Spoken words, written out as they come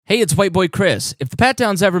Hey, it's White Boy Chris. If the Pat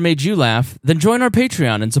Downs ever made you laugh, then join our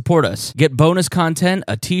Patreon and support us. Get bonus content,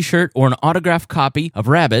 a t-shirt, or an autographed copy of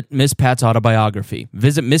Rabbit, Miss Pat's autobiography.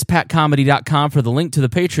 Visit MissPatComedy.com for the link to the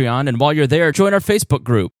Patreon, and while you're there, join our Facebook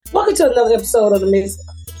group. Welcome to another episode of the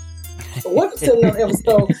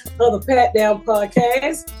Pat Down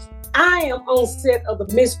Podcast. I am on set of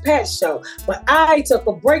the Miss Pat Show, but I took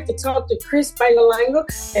a break to talk to Chris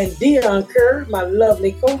Bangalanger and Dion Kerr, my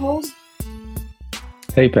lovely co-host.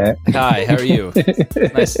 Hey, Pat. Hi, how are you?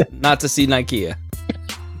 Nice not to see Nikea.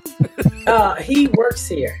 He works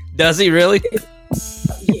here. Does he really?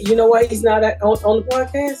 You know why he's not on the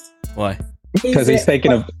podcast? Why? Because he's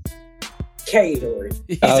taking a catering.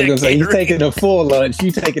 I was gonna say he's taking a full lunch.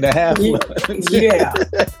 You taking a half lunch. Yeah.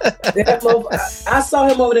 I saw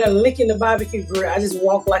him over there licking the barbecue grill. I just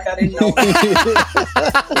walked like I didn't know.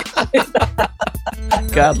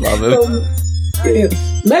 God love him.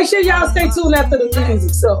 Make sure y'all stay tuned after the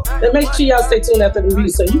music. So make sure y'all stay tuned after the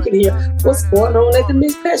music so you can hear what's going on at the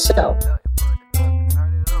Miss Pat Show.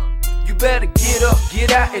 You better get up,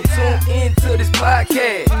 get out, and tune in to this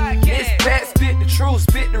podcast. Miss Pat spit the truth,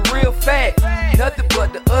 spit the real fact. Nothing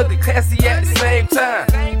but the ugly, classy at the same time.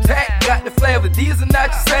 Pat got the flavor, these are not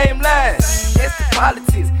your same lines. That's the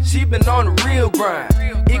politics, she been on the real grind.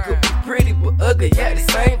 It could be pretty but ugly at the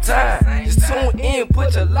same time. Just tune in,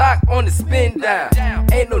 put your lock on the spin down.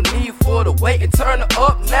 Ain't no need for the wait and turn it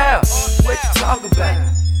up now. What you talking about?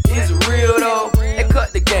 Is it real though? And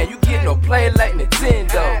cut the game, you get no play like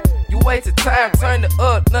Nintendo. You wasted time, turn it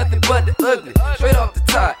up, nothing but the ugly. Straight off the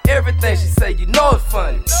top, everything she say, you know it's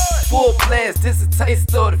funny. Full blast, this a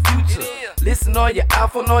taste of the future. Listen on your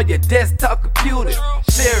iPhone, on your desktop computer.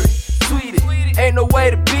 Share it, tweet it, ain't no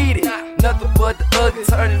way to beat it. Nothing but the ugly,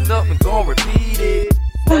 turn it up and gon' repeat it.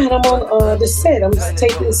 And I'm on the set. I'm just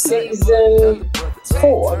taking season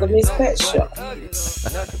 4 of the Miss Pat Show.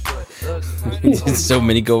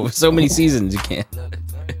 so many seasons, you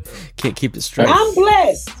can't keep it straight. I'm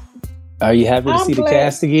blessed. Are you happy to see the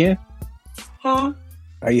cast again? Huh?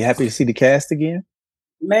 Are you happy to see the cast again?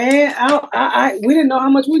 Man, we didn't know how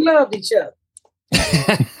much we loved each other.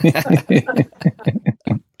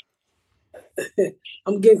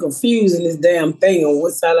 I'm getting confused in this damn thing on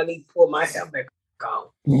what side I need to pull my hair back on.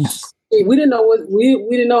 We didn't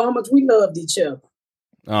know how much we loved each other.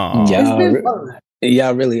 Oh, it's been fun.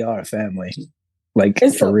 Y'all really are a family, like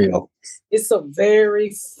for real. It's a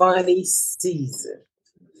very funny season.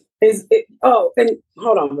 And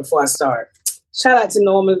hold on before I start. Shout out to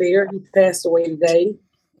Norman Lear. He passed away today.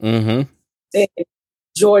 Mm-hmm. And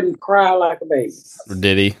Jordan cried like a baby.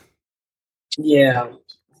 Did he? Yeah.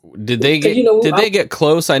 Did they get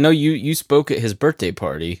close? I know you spoke at his birthday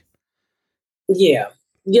party. Yeah.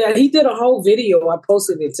 Yeah, he did a whole video. I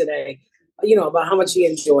posted it today, about how much he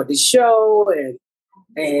enjoyed the show.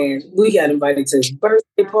 And we got invited to his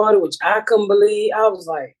birthday party, which I couldn't believe. I was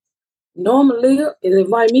like, Norman Lear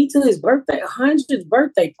invited me to his birthday, 100th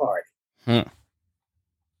birthday party.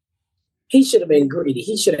 He should have been greedy.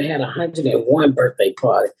 He should have had 101 birthday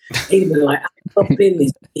party. He'd been like, I'm up in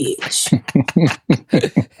this bitch.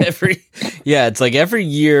 It's like every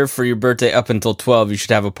year for your birthday up until 12, you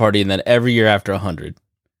should have a party, and then every year after 100.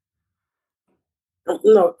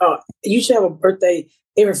 No, you should have a birthday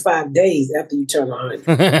every 5 days after you turn 100.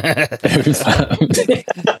 Every time.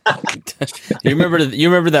 You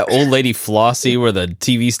remember that old lady Flossie, where the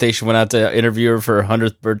TV station went out to interview her for her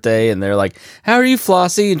 100th birthday, and they're like, "How are you,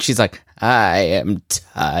 Flossie?" And she's like, "I am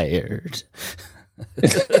tired."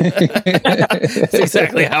 That's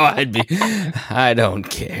exactly how I'd be. I don't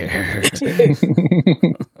care.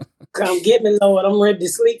 Come get me, Lord. I'm ready to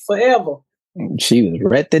sleep forever. She was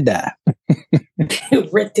ready to die.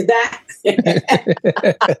 Ready to die.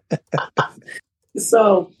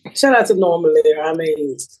 So, shout out to Norman Lear. I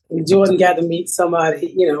mean, Jordan got to meet somebody,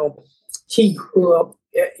 he grew up,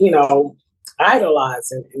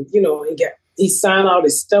 idolizing. And he signed all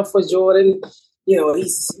this stuff for Jordan. He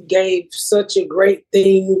gave such a great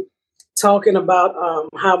thing talking about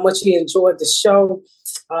how much he enjoyed the show.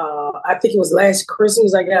 I think it was last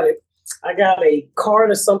Christmas. I got a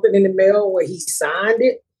card or something in the mail where he signed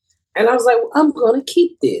it. And I was like, well, I'm going to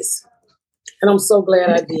keep this. And I'm so glad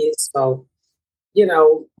I did. So,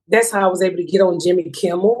 that's how I was able to get on Jimmy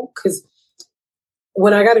Kimmel. Because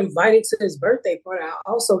when I got invited to his birthday party, I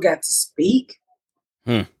also got to speak.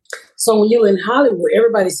 So when you're in Hollywood,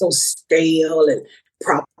 everybody's so stale and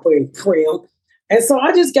proper and prim. And so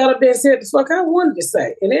I just got up there and said the fuck I wanted to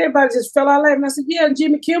say. And everybody just fell out laughing. I said, yeah,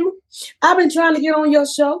 Jimmy Kimmel, I've been trying to get on your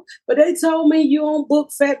show, but they told me you don't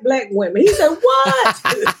book fat black women. He said, what?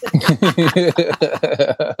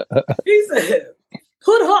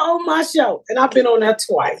 put her on my show. And I've been on that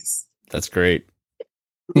twice. That's great.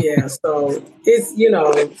 Yeah, so it's,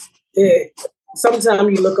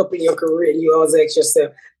 sometimes you look up in your career and you always ask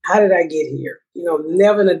yourself, how did I get here?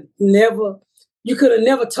 Never, you could have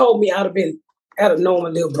never told me I'd have been at a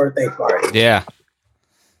Norman Lear birthday party. Yeah.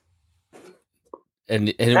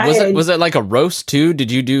 And was it like a roast too? Did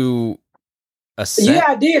you do a set? Yeah,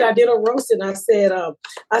 I did. I did a roast, and I said,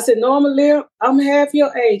 Norman Lear, I'm half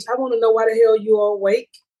your age. I want to know why the hell you are awake.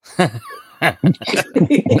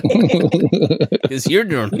 Because you're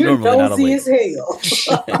normally not awake. Nosy as hell.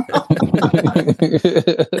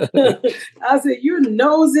 I said, you're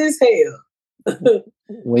nosy as hell.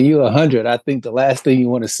 When you're 100, I think the last thing you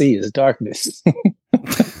want to see is darkness.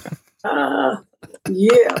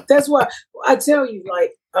 Yeah, that's why I tell you,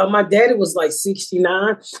 like, my daddy was like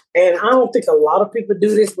 69, and I don't think a lot of people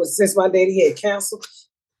do this, but since my daddy had cancer,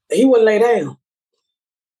 he wouldn't lay down.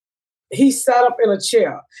 He sat up in a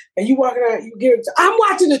chair, and you walking out, I'm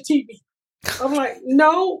watching the TV. I'm like,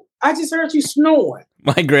 no, I just heard you snoring.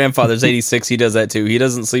 My grandfather's 86. He does that too. He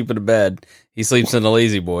doesn't sleep in a bed. He sleeps in a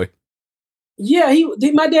lazy boy. Yeah,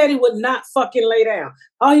 my daddy would not fucking lay down.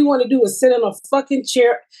 All he wanted to do was sit in a fucking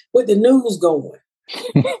chair with the news going.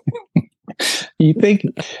 You think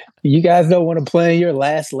you guys don't want to plan your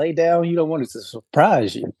last lay down? You don't want it to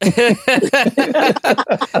surprise you.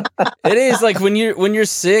 It is like when you're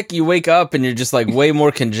sick, you wake up and you're just like way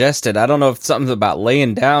more congested. I don't know if something about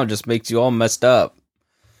laying down just makes you all messed up.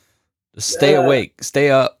 Just stay awake,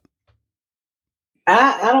 stay up.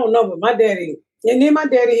 I don't know, but my daddy, and then my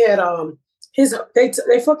daddy had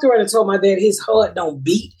they fucked around and told my dad his heart don't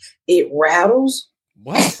beat, it rattles.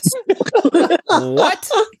 What? What?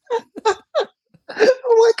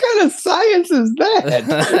 What kind of science is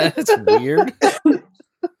that? That's weird.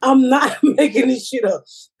 I'm not making this shit up.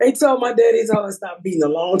 They told my dad his heart stopped beating a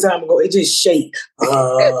long time ago. It just shake.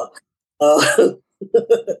 And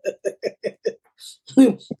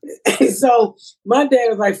so my dad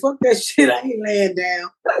was like, fuck that shit, I ain't laying down.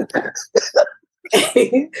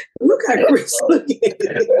 Look how Chris looking.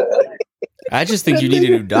 I just think you need a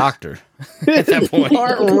new doctor at that point.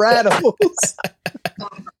 Heart rattles.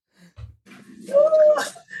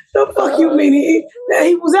 The fuck you mean? He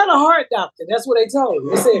was at a heart doctor. That's what they told him.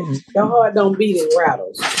 They said the heart don't beat, it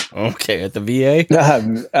rattles. Okay, at the VA?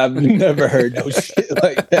 I've never heard no shit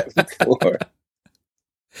like that before.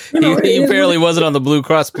 He apparently wasn't on the Blue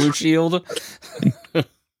Cross Blue Shield.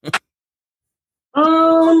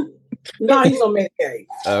 No, he's on Medicaid.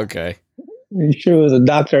 Okay. You sure it was a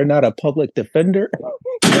doctor, not a public defender?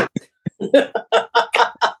 You're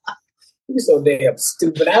so damn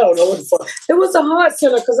stupid. I don't know what the fuck. It was a heart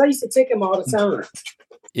center because I used to take him all the time.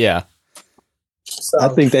 Yeah. So. I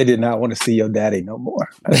think they did not want to see your daddy no more.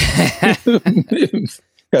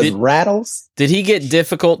 Because rattles. Did he get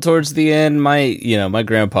difficult towards the end? My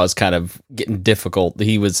grandpa's kind of getting difficult.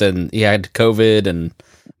 He had COVID and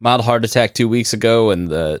mild heart attack 2 weeks ago, and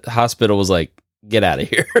the hospital was like, get out of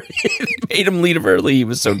here. Made him leave early. He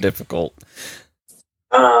was so difficult.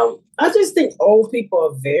 I just think old people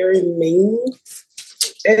are very mean.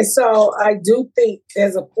 And so I do think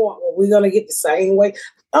there's a point where we're going to get the same way.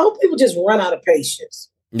 Old people just run out of patience.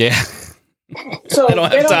 Yeah. So they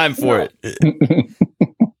don't have time for it.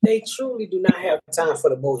 They truly do not have time for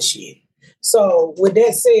the bullshit. So with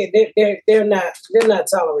that said, they're not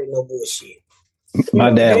tolerating no bullshit. My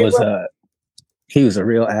dad was he was a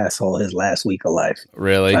real asshole his last week of life.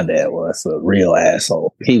 Really? My dad was a real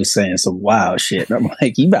asshole. He was saying some wild shit. And I'm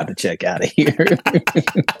like, you about to check out of here.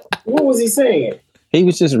 What was he saying? He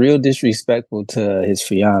was just real disrespectful to his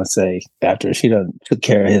fiance after she done took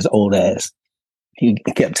care of his old ass. He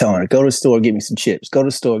kept telling her, go to the store, get me some chips. Go to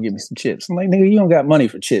the store, get me some chips. I'm like, nigga, you don't got money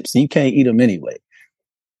for chips. And you can't eat them anyway.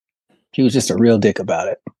 He was just a real dick about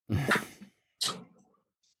it. So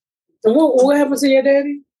what happened to your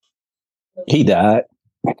daddy? He died.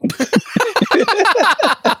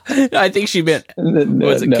 I think she meant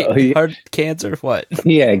heart cancer? What?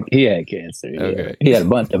 He had cancer. Okay. Yeah. He had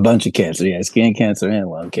a bunch of cancer. He had skin cancer and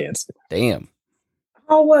lung cancer. Damn.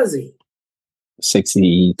 How old was he?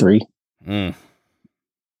 63. Mm.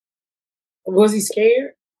 Was he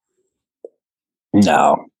scared?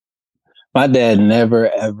 No. My dad never,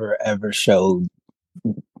 ever, ever showed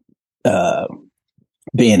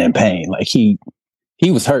being in pain. Like he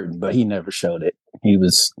was hurting, but he never showed it. He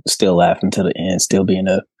was still laughing to the end, still being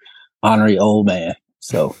a honorary old man.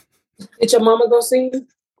 So, did your mama go see him?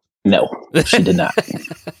 No, she did not.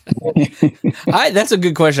 That's a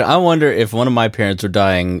good question. I wonder if one of my parents were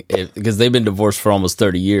dying, because they've been divorced for almost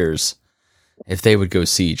 30 years, if they would go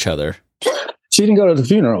see each other. She didn't go to the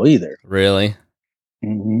funeral either. Really?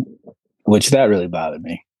 Mm-hmm. which that really bothered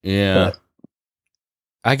me. Yeah. But,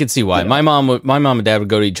 I could see why. you know. My mom and dad would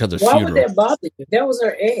go to each other's Why funeral. would that bother you? That was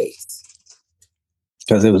her ex.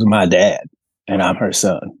 Because it was my dad and I'm her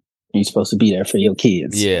son. You're supposed to be there for your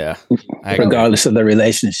kids. Yeah. I agree. Regardless of the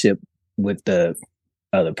relationship with the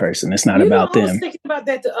other person. It's not You about know, I was them. thinking about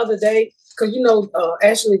that the other day because,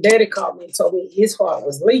 Ashley daddy called me and told me his heart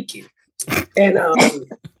was leaking. And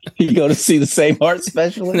You go to see the same heart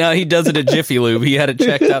specialist? No, he does it at Jiffy Lube. He had it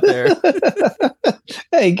checked out there.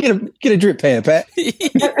 Hey, get a drip pan, Pat.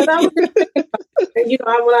 and I was just thinking,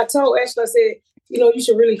 and when I told Ashley, I said, you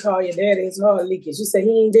should really call your daddy. His heart leaking. She said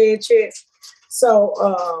he ain't dead yet. So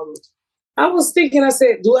I was thinking, I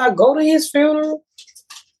said, do I go to his funeral?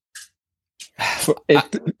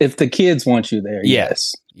 If the kids want you there,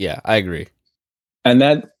 yes. Yeah, I agree. And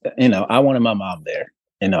that, I wanted my mom there.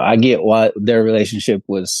 I get why their relationship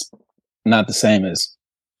was not the same as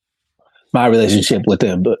my relationship with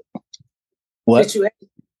them, but what?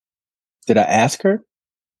 Did I ask her?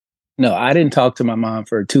 No, I didn't talk to my mom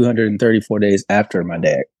for 234 days after my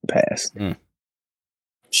dad passed. Mm.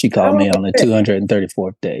 She called me on the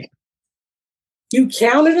 234th day. You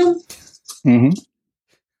counted them? Mm-hmm.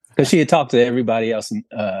 Because she had talked to everybody else, and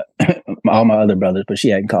all my other brothers, but she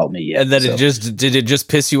hadn't called me yet. And then did it just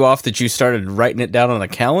piss you off that you started writing it down on a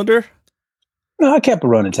calendar? No, I kept a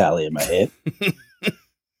running tally in my head.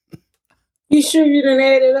 You sure you didn't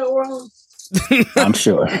add it up wrong? I'm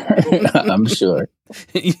sure. I'm sure.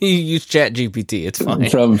 You use ChatGPT. It's fine.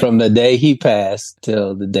 From the day he passed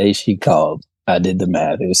till the day she called, I did the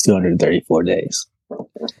math. It was 234 days.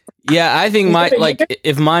 Yeah, I think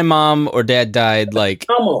if my mom or dad died,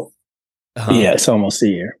 almost. Yeah, it's almost a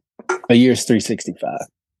year. A year's 365.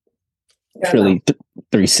 It's really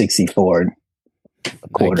 364 and a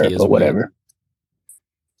quarter or whatever.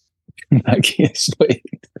 I can't wait.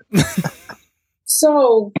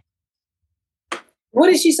 So, what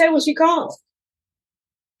did she say when she called?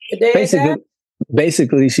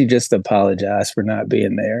 Basically, she just apologized for not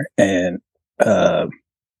being there, and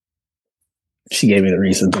she gave me the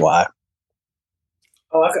reasons why.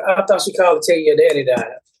 Oh, I thought she called to tell you your daddy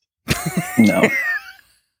died. No.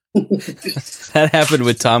 That happened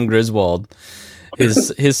with Tom Griswold.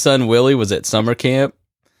 His son Willie was at summer camp,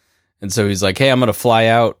 and so he's like, "Hey, I'm going to fly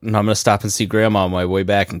out, and I'm going to stop and see Grandma on my way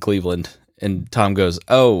back in Cleveland." And Tom goes,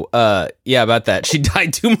 "Oh, yeah, about that. She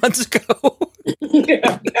died 2 months ago."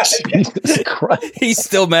 Jesus Christ. He's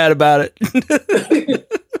still mad about it.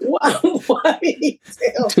 Why did he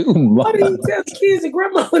tell kids that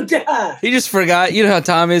grandma died? He just forgot. You know how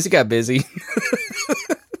Tom is. He got busy.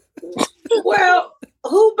 Well,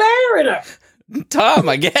 who buried her? Tom,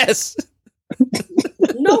 I guess.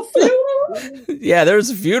 No funeral? Yeah, there was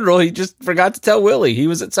a funeral. He just forgot to tell Willie. He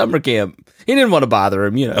was at summer camp. He didn't want to bother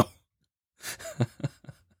him,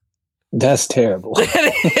 That's terrible.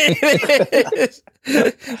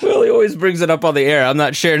 Willie always brings it up on the air. I'm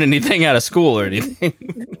not sharing anything out of school or anything.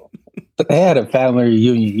 They had a family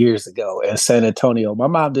reunion years ago in San Antonio. My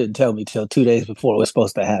mom didn't tell me till 2 days before it was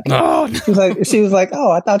supposed to happen. Oh, no. She was like,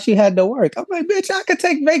 "Oh, I thought you had to work." I'm like, "Bitch, I could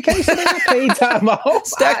take vacation and I paid time off.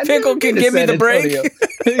 Stack Pickle can give me the break." Right?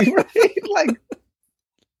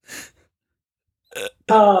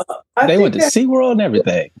 They went to SeaWorld and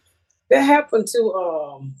everything. That happened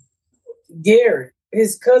to Gary.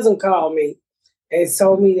 His cousin called me and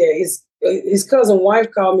told me that his cousin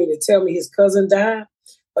wife called me to tell me his cousin died,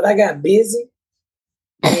 but I got busy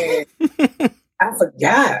and I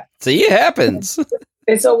forgot. See, it happens.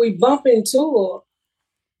 And so we bumped into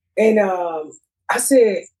her, and I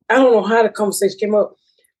said, I don't know how the conversation came up,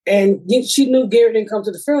 and she knew Gary didn't come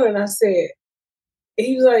to the funeral, and I said,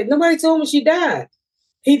 he was like, "Nobody told me she died."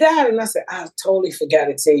 He died, and I said, "I totally forgot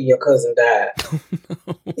to tell you your cousin died."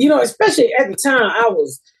 Especially at the time, I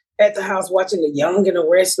was at the house watching The Young and the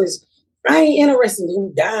Restless. I ain't interested in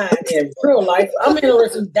who died in real life. I'm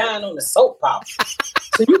interested in dying on the soap opera.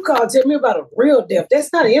 So you call tell me about a real death.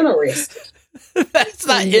 That's not interesting. That's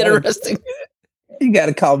not interesting. You got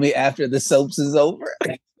to call me after the soaps is over.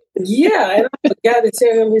 Yeah, and I forgot to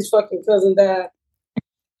tell him his fucking cousin died.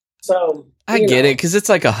 So I get it, because it's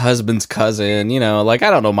like a husband's cousin. I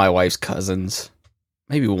don't know my wife's cousins.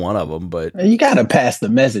 Maybe one of them, but you got to pass the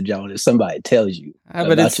message on if somebody tells you.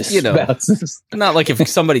 But it's spouses. Not like if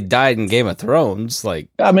somebody died in Game of Thrones.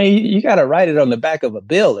 I mean, you got to write it on the back of a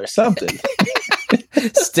bill or something.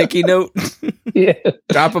 Sticky note. Yeah.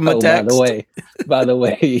 Drop him a text. By the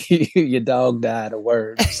way, your dog died of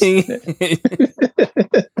worms.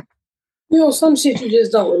 Some shit you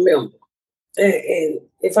just don't remember. And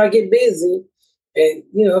if I get busy, and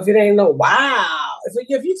if it ain't no wow,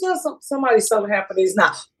 if you tell somebody something happened, it's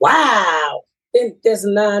not wow. then that's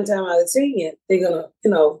 9 times out of 10, they're gonna,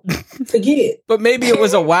 forget. But maybe it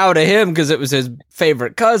was a wow to him because it was his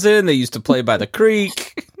favorite cousin. They used to play by the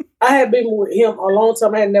creek. I had been with him a long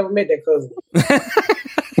time. I had never met that cousin.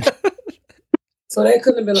 So that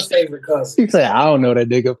couldn't have been a favorite cousin. He said, I don't know that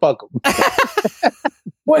nigga. Fuck him.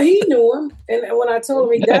 Well, he knew him. And when I told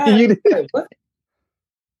him he died, he was like, what?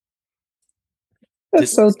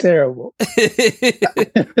 That's so terrible. But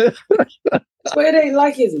it ain't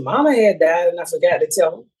like his mama had died and I forgot to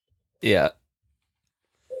tell him. Yeah.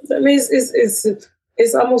 I mean,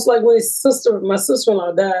 it's almost like when my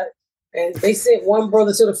sister-in-law died, and they sent one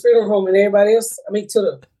brother to the funeral home and everybody else, to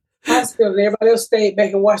the hospital, and everybody else stayed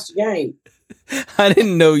back and watched the game. I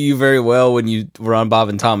didn't know you very well when you were on Bob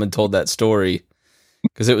and Tom and told that story,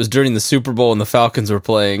 because it was during the Super Bowl and the Falcons were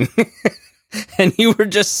playing. And you were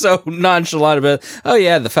just so nonchalant about, oh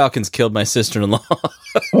yeah, the Falcons killed my sister-in-law.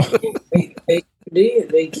 They did.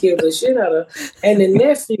 They killed the shit out of her. And the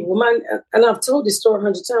nephew, and I've told this story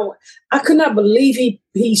 100 times, I could not believe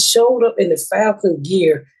he showed up in the Falcon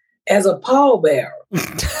gear as a pallbearer.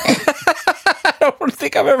 I don't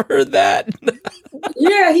think I've ever heard that.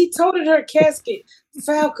 Yeah, he toted her casket,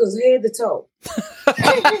 Falcons head to toe.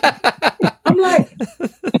 I'm like,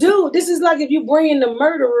 dude, this is like if you bring in the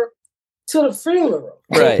murderer to the funeral.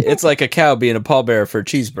 Right. It's like a cow being a pallbearer for a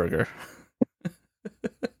cheeseburger.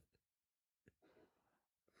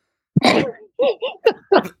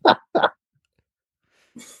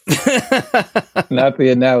 Not the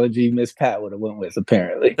analogy Miss Pat would have went with,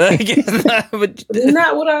 apparently.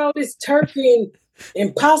 Not with all this turkey and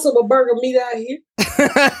impossible burger meat out here.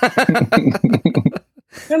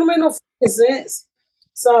 That don't make no fucking sense.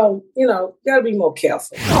 So, gotta be more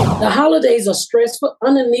careful. The holidays are stressful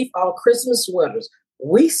underneath our Christmas sweaters.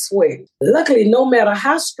 We sweat. Luckily, no matter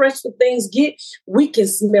how stressful things get, we can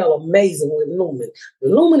smell amazing with Lumen.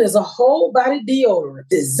 Lumen is a whole body deodorant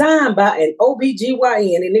designed by an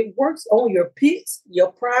OBGYN, and it works on your pits,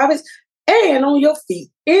 your privates, and on your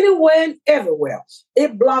feet, anywhere and everywhere.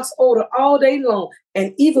 It blocks odor all day long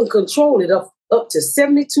and even control it up to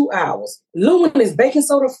 72 hours. Lumen is baking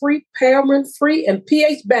soda free, paraben free, and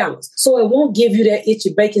pH balanced, so it won't give you that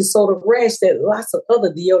itchy baking soda rash that lots of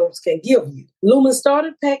other deodorants can give you. Lumen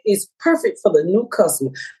Starter Pack is perfect for the new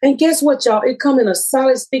customer. And guess what, y'all? It comes in a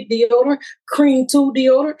solid stick deodorant, cream tool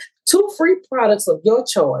deodorant, 2 free products of your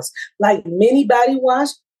choice, like mini body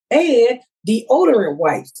wash and deodorant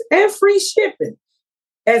wipes, and free shipping.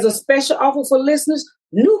 As a special offer for listeners,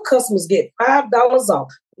 new customers get $5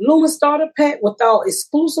 off Lumen Starter Pack with our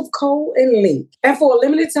exclusive code and link. And for a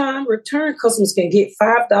limited time, return customers can get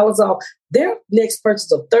 $5 off their next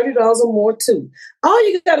purchase of $30 or more too. All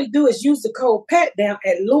you got to do is use the code PATDOWN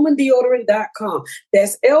at lumendeodorant.com.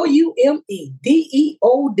 That's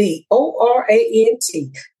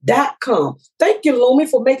LUMEDEODORANT.com. Thank you, Lumen,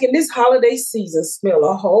 for making this holiday season smell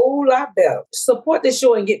a whole lot better. Support the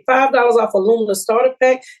show and get $5 off a Lumen Starter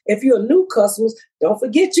Pack. If you're a new customer, don't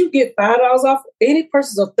forget you get $5 off any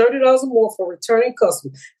purchase of $30 or more for returning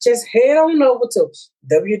customers. Just head on over to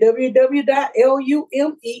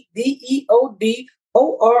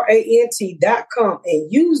www.lumedeodorant.com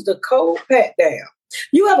and use the code PATDOWN.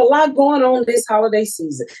 You have a lot going on this holiday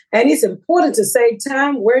season, and it's important to save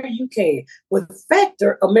time where you can. With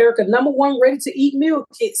Factor, America's #1 ready-to-eat meal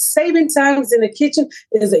kit, saving times in the kitchen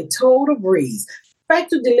is a total breeze.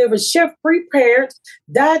 Factor delivers chef-prepared,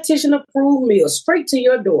 dietitian-approved meals straight to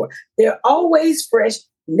your door. They're always fresh,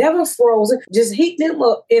 never frozen. Just heat them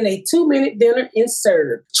up in a 2-minute dinner and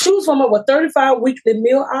serve. Choose from over 35 weekly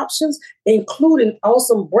meal options, including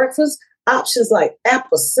awesome breakfast options like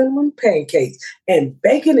apple cinnamon pancakes and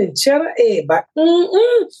bacon and cheddar egg.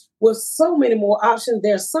 With so many more options,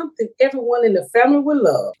 there's something everyone in the family will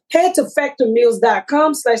love. Head to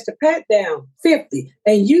factormeals.com/thepatdown50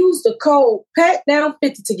 and use the code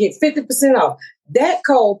PATDOWN50 to get 50% off. That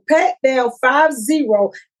code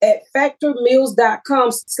PATDOWN50 at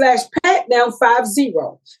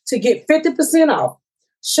factormeals.com/PATDOWN50 to get 50% off.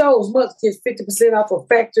 Shows must get 50% off of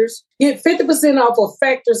Factors. Get 50% off of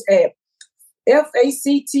Factors at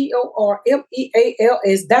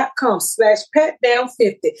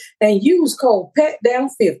factormeals.com/PATDOWN50 and use code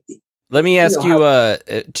PATDOWN50. Let me ask you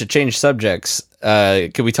to change subjects.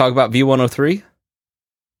 Could we talk about V-103?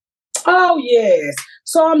 Oh, yes.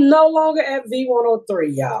 So I'm no longer at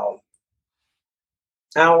V-103, y'all.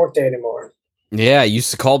 I don't work there anymore. Yeah, you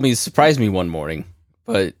called me to surprise me one morning.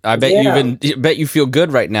 But I bet you feel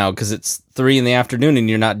good right now because it's 3 p.m. and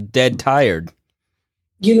you're not dead tired.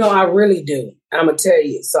 I really do. I'm gonna tell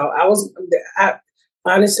you. So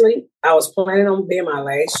honestly, I was planning on being my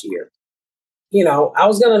last year. I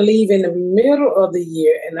was going to leave in the middle of the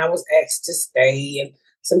year, and I was asked to stay, and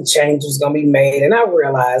some change was going to be made. And I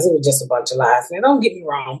realized it was just a bunch of lies. And don't get me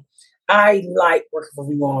wrong, I like working for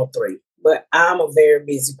V-103, but I'm a very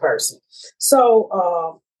busy person.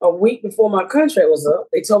 So a week before my contract was up,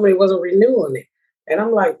 they told me they wasn't renewing it. And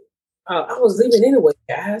I'm like, I was leaving anyway,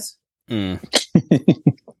 guys.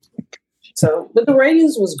 So, but the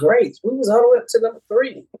ratings was great. We was all the way up to number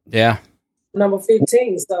 3. Yeah. Number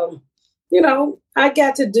 15. So, I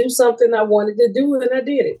got to do something I wanted to do, and I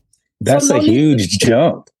did it. That's a huge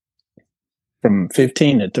jump from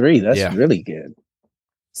 15 to 3. That's really good.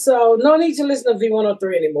 So no need to listen to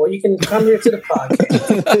V-103 anymore. You can come here to the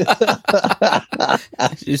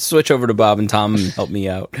podcast. You switch over to Bob and Tom and help me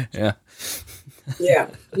out. Yeah. Yeah,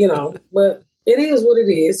 but it is what it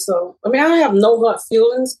is. So, I have no hard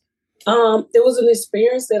feelings. It was an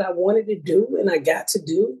experience that I wanted to do and I got to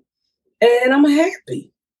do, and I'm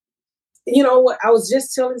happy. You know what? I was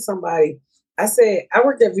just telling somebody, I said, I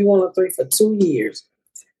worked at V-103 for 2 years,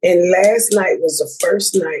 and last night was the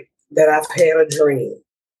first night that I've had a dream.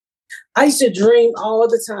 I used to dream all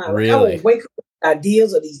the time. Really? I would wake up with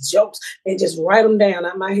ideas of these jokes and just write them down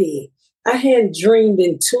out my head. I hadn't dreamed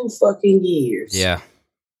in 2 fucking years. Yeah.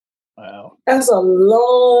 Wow. That's a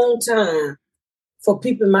long time for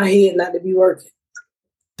people in my head not to be working.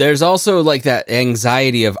 There's also like that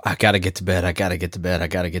anxiety of, I got to get to bed. I got to get to bed. I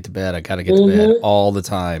got to get to bed. I got to get to bed all the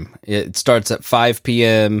time. It starts at 5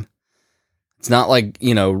 p.m. It's not like,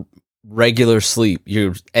 regular sleep.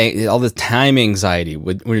 All the time anxiety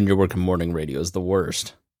when you're working morning radio is the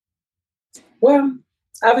worst. Well,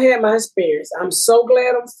 I've had my experience. I'm so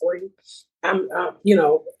glad I'm free. And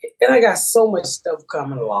I got so much stuff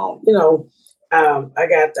coming along. I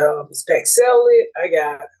got Miss Pat Sell It. I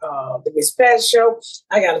got the Miss Pat Show.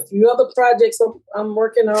 I got a few other projects I'm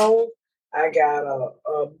working on. I got a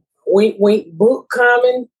Wink Wink book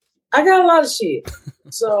coming. I got a lot of shit.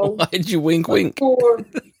 So why did you wink wink?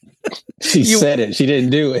 She said it. She didn't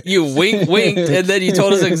do it. You winked, and then you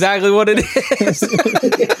told us exactly what it is.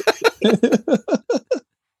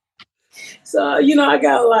 So, I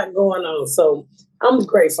got a lot going on. So I'm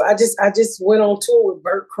grateful. I just went on tour with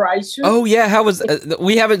Bert Kreischer. Oh yeah, how was?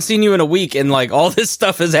 We haven't seen you in a week, and like all this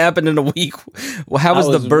stuff has happened in a week. Well, how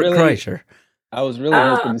was the Bert Kreischer? I was really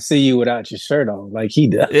hoping to see you without your shirt on, like he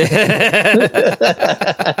does.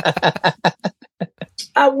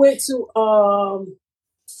 I went on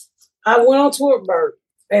tour with Bert,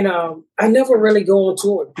 and I never really go on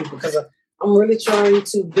tour with people because I'm really trying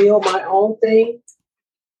to build my own thing.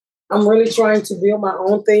 I'm really trying to build my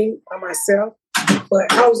own thing by myself.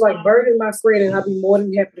 But I was like, Bert is my friend, and I'd be more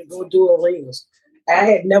than happy to go do arenas. I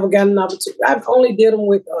had never gotten an opportunity. I've only did them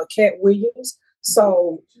with Cat Williams.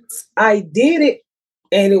 So I did it,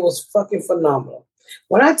 and it was fucking phenomenal.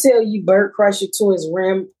 When I tell you Bert Kreischer tours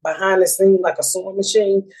ran behind the scenes like a sewing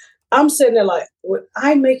machine, I'm sitting there like, when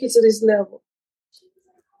I make it to this level,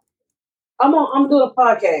 I'm doing a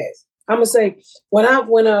podcast. I'm gonna say when I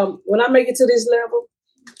make it to this level,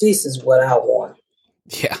 this is what I want.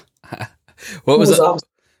 Yeah. What was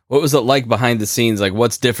it like behind the scenes? Like,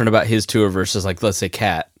 what's different about his tour versus, like, let's say,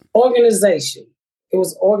 Cat? Organization. It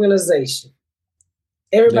was organization.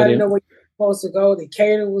 Everybody know where you're supposed to go. The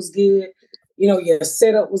catering was good. Your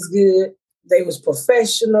setup was good. They was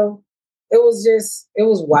professional. It was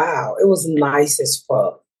wow. It was nice as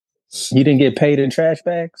fuck. You didn't get paid in trash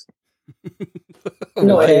bags?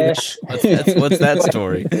 No, cash. What's that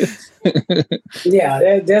story?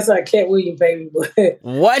 Yeah, that's our Cat Williams baby.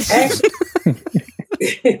 What? Actually,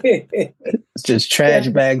 it's just trash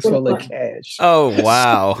bags full of cash. Oh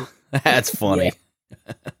wow, that's funny.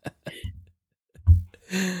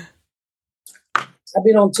 Yeah. I've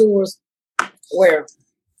been on tours where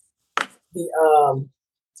the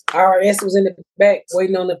RS was in the back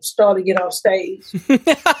waiting on the star to get off stage, and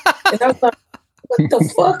I was like, what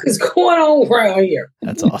the fuck is going on around here?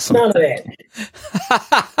 That's awesome. None of that.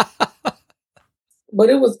 But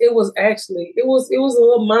it was a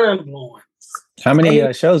little mind blowing. How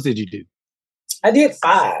many shows did you do? I did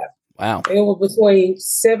 5. Wow. And it was between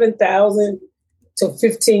 7,000 to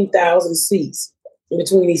 15,000 seats in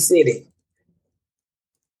between each city.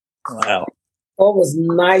 Wow. Oh, it was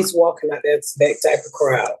nice walking out that type of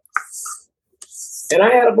crowd. And I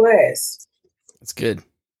had a blast. That's good.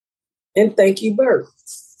 And thank you, Bert.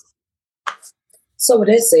 So with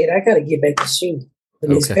that said, I got to get back to shooting the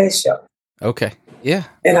Miss Pat Show. Okay. Yeah.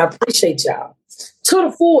 And I appreciate y'all. To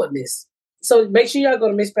the fullness. So make sure y'all go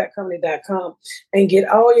to MissPatComedy.com and get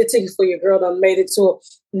all your tickets for your girl done made it to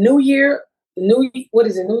New Year's?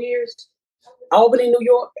 Albany, New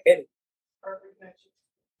York, and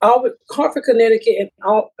Hartford, Connecticut,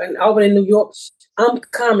 and Albany, New York. I'm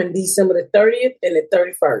coming December the 30th and the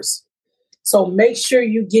 31st. So make sure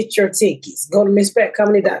you get your tickets. Go to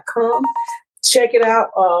MissPatComedy.com. Check it out.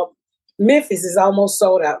 Memphis is almost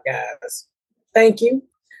sold out, guys. Thank you.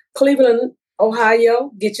 Cleveland,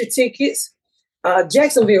 Ohio, get your tickets.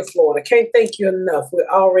 Jacksonville, Florida, can't thank you enough. We're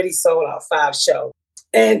already sold out 5 shows.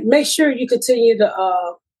 And make sure y'all continue to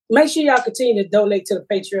donate to the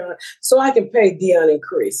Patreon so I can pay Dion and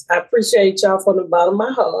Chris. I appreciate y'all from the bottom of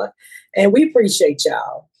my heart, and we appreciate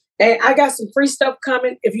y'all. And I got some free stuff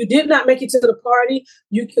coming. If you did not make it to the party,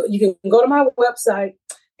 you can go to my website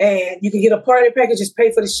and you can get a party package. Just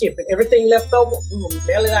pay for the shipping. Everything left over, we will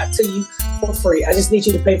mail it out to you for free. I just need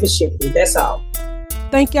you to pay for shipping. That's all.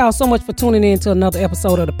 Thank y'all so much for tuning in to another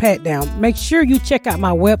episode of The Pat Down. Make sure you check out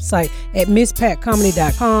my website at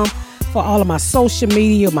MissPatComedy.com for all of my social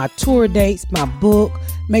media, my tour dates, my book.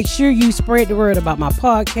 Make sure you spread the word about my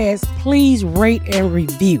podcast. Please rate and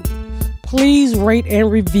review. Please rate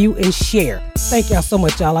and review and share. Thank y'all so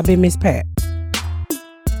much, y'all. I've been Miss Pat.